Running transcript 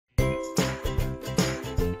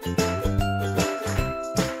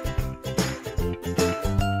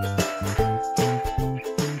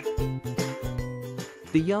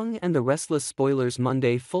The Young and the Restless spoilers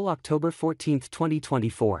Monday full October 14,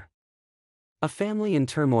 2024. A family in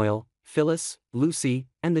turmoil, Phyllis, Lucy,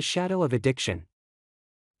 and the shadow of addiction.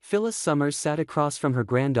 Phyllis Summers sat across from her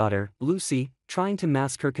granddaughter, Lucy, trying to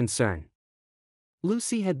mask her concern.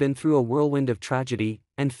 Lucy had been through a whirlwind of tragedy,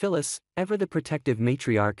 and Phyllis, ever the protective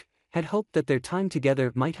matriarch, had hoped that their time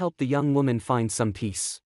together might help the young woman find some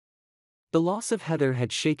peace. The loss of Heather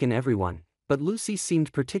had shaken everyone, but Lucy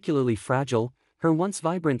seemed particularly fragile, her once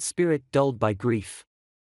vibrant spirit dulled by grief.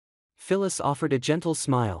 Phyllis offered a gentle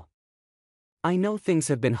smile. "I know things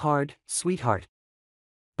have been hard, sweetheart.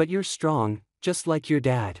 But you're strong, just like your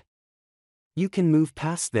dad. You can move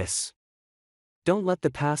past this. Don't let the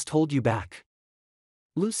past hold you back."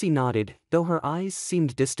 Lucy nodded, though her eyes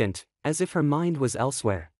seemed distant, as if her mind was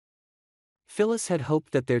elsewhere. Phyllis had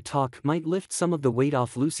hoped that their talk might lift some of the weight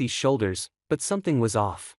off Lucy's shoulders, but something was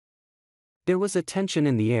off. There was a tension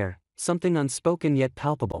in the air, something unspoken yet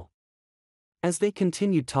palpable. As they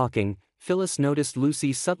continued talking, Phyllis noticed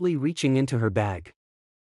Lucy subtly reaching into her bag.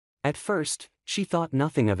 At first, she thought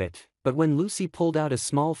nothing of it, but when Lucy pulled out a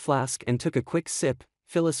small flask and took a quick sip,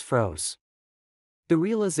 Phyllis froze. The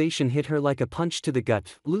realization hit her like a punch to the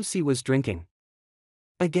gut. Lucy was drinking.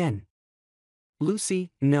 Again. "Lucy,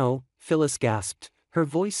 no," Phyllis gasped, her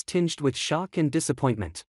voice tinged with shock and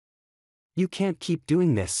disappointment. "You can't keep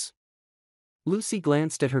doing this." Lucy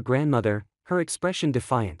glanced at her grandmother, her expression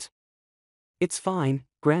defiant. "It's fine,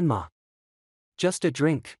 Grandma. Just a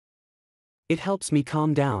drink. It helps me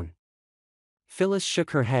calm down." Phyllis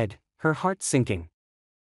shook her head, her heart sinking.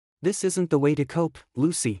 "This isn't the way to cope,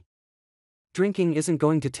 Lucy. Drinking isn't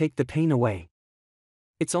going to take the pain away.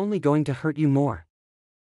 It's only going to hurt you more."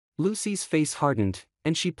 Lucy's face hardened,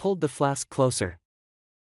 and she pulled the flask closer.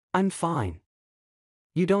 "I'm fine.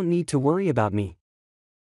 You don't need to worry about me."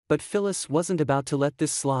 But Phyllis wasn't about to let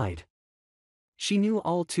this slide. She knew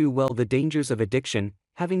all too well the dangers of addiction,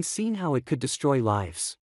 having seen how it could destroy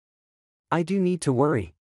lives. "I do need to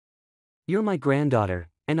worry. You're my granddaughter,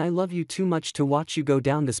 and I love you too much to watch you go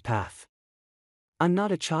down this path." "I'm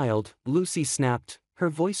not a child," Lucy snapped, her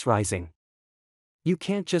voice rising. "You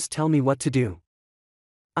can't just tell me what to do.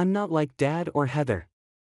 I'm not like Dad or Heather.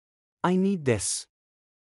 I need this."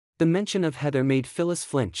 The mention of Heather made Phyllis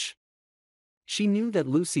flinch. She knew that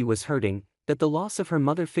Lucy was hurting, that the loss of her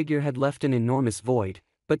mother figure had left an enormous void,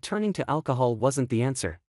 but turning to alcohol wasn't the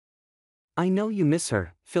answer. "I know you miss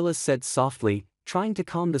her," Phyllis said softly, trying to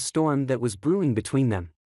calm the storm that was brewing between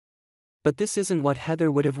them. "But this isn't what Heather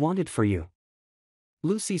would have wanted for you."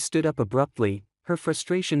 Lucy stood up abruptly, her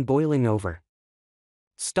frustration boiling over.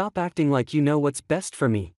 "Stop acting like you know what's best for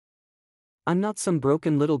me. I'm not some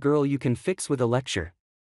broken little girl you can fix with a lecture.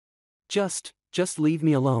 Just leave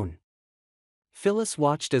me alone." Phyllis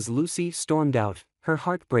watched as Lucy stormed out, her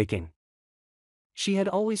heart breaking. She had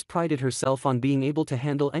always prided herself on being able to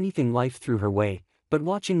handle anything life threw her way, but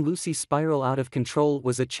watching Lucy spiral out of control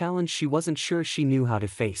was a challenge she wasn't sure she knew how to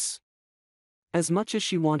face. As much as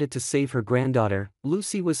she wanted to save her granddaughter,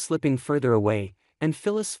 Lucy was slipping further away, and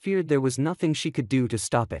Phyllis feared there was nothing she could do to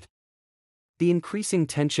stop it. The increasing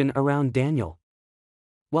tension around Daniel.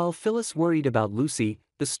 While Phyllis worried about Lucy,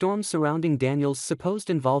 the storm surrounding Daniel's supposed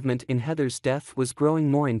involvement in Heather's death was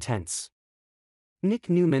growing more intense.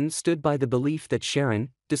 Nick Newman stood by the belief that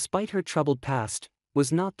Sharon, despite her troubled past,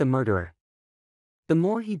 was not the murderer. The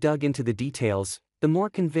more he dug into the details, the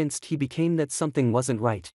more convinced he became that something wasn't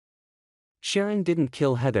right. "Sharon didn't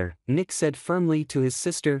kill Heather," Nick said firmly to his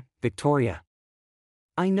sister, Victoria.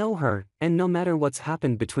 "I know her, and no matter what's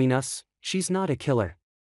happened between us, she's not a killer."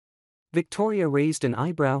 Victoria raised an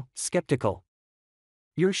eyebrow, skeptical.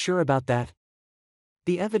 "You're sure about that?"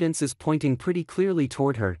 "The evidence is pointing pretty clearly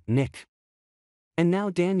toward her, Nick. And now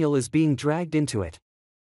Daniel is being dragged into it."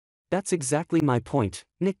 "That's exactly my point,"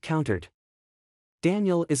 Nick countered.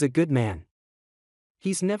 "Daniel is a good man.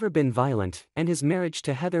 He's never been violent, and his marriage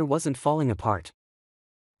to Heather wasn't falling apart.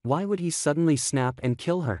 Why would he suddenly snap and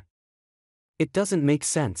kill her? It doesn't make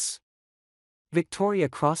sense." Victoria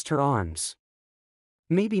crossed her arms.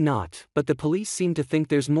 "Maybe not, but the police seem to think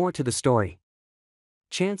there's more to the story.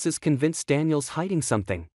 Chance is convinced Daniel's hiding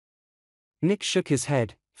something." Nick shook his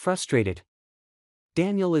head, frustrated.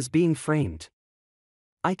 "Daniel is being framed.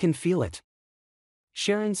 I can feel it.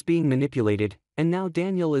 Sharon's being manipulated, and now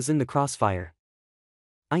Daniel is in the crossfire.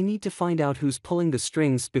 I need to find out who's pulling the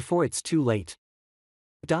strings before it's too late."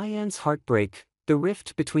 Diane's heartbreak, the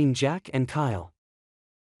rift between Jack and Kyle.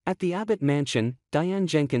 At the Abbott mansion, Diane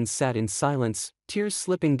Jenkins sat in silence, tears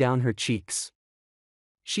slipping down her cheeks.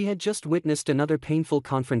 She had just witnessed another painful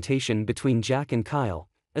confrontation between Jack and Kyle,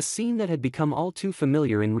 a scene that had become all too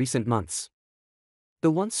familiar in recent months.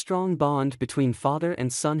 The once strong bond between father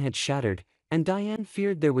and son had shattered, and Diane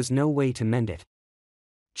feared there was no way to mend it.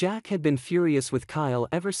 Jack had been furious with Kyle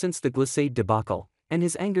ever since the Glissade debacle, and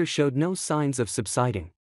his anger showed no signs of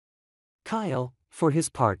subsiding. Kyle, for his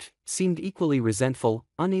part, seemed equally resentful,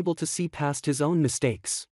 unable to see past his own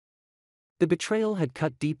mistakes. The betrayal had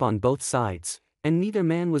cut deep on both sides, and neither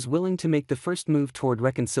man was willing to make the first move toward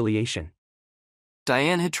reconciliation.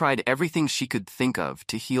 Diane had tried everything she could think of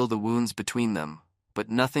to heal the wounds between them, but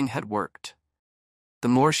nothing had worked. The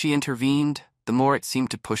more she intervened, the more it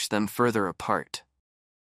seemed to push them further apart.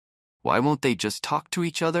 Why won't they just talk to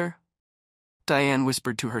each other? Diane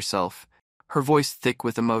whispered to herself, her voice thick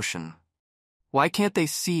with emotion. Why can't they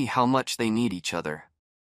see how much they need each other?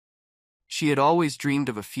 She had always dreamed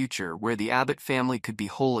of a future where the Abbott family could be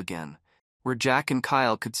whole again, where Jack and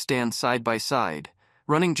Kyle could stand side by side,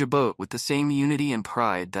 running Jabot with the same unity and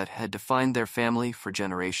pride that had defined their family for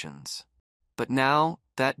generations. But now,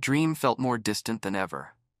 that dream felt more distant than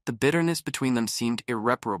ever. The bitterness between them seemed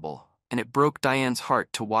irreparable, and it broke Diane's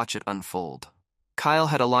heart to watch it unfold. Kyle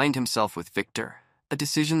had aligned himself with Victor, a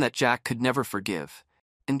decision that Jack could never forgive,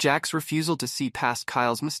 and Jack's refusal to see past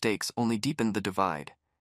Kyle's mistakes only deepened the divide.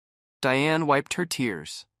 Diane wiped her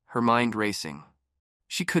tears, her mind racing.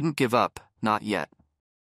 She couldn't give up, not yet.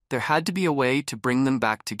 There had to be a way to bring them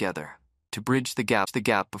back together, to bridge the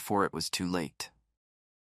gap before it was too late.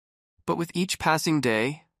 But with each passing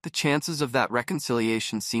day, the chances of that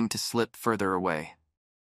reconciliation seemed to slip further away.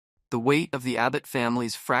 The weight of the Abbott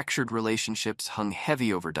family's fractured relationships hung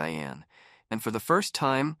heavy over Diane, and for the first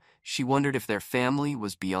time, she wondered if their family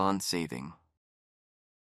was beyond saving.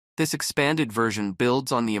 This expanded version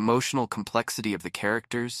builds on the emotional complexity of the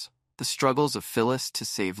characters, the struggles of Phyllis to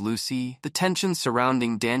save Lucy, the tension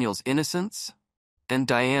surrounding Daniel's innocence, and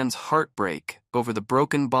Diane's heartbreak over the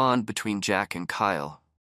broken bond between Jack and Kyle.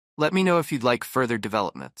 Let me know if you'd like further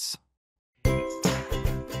developments.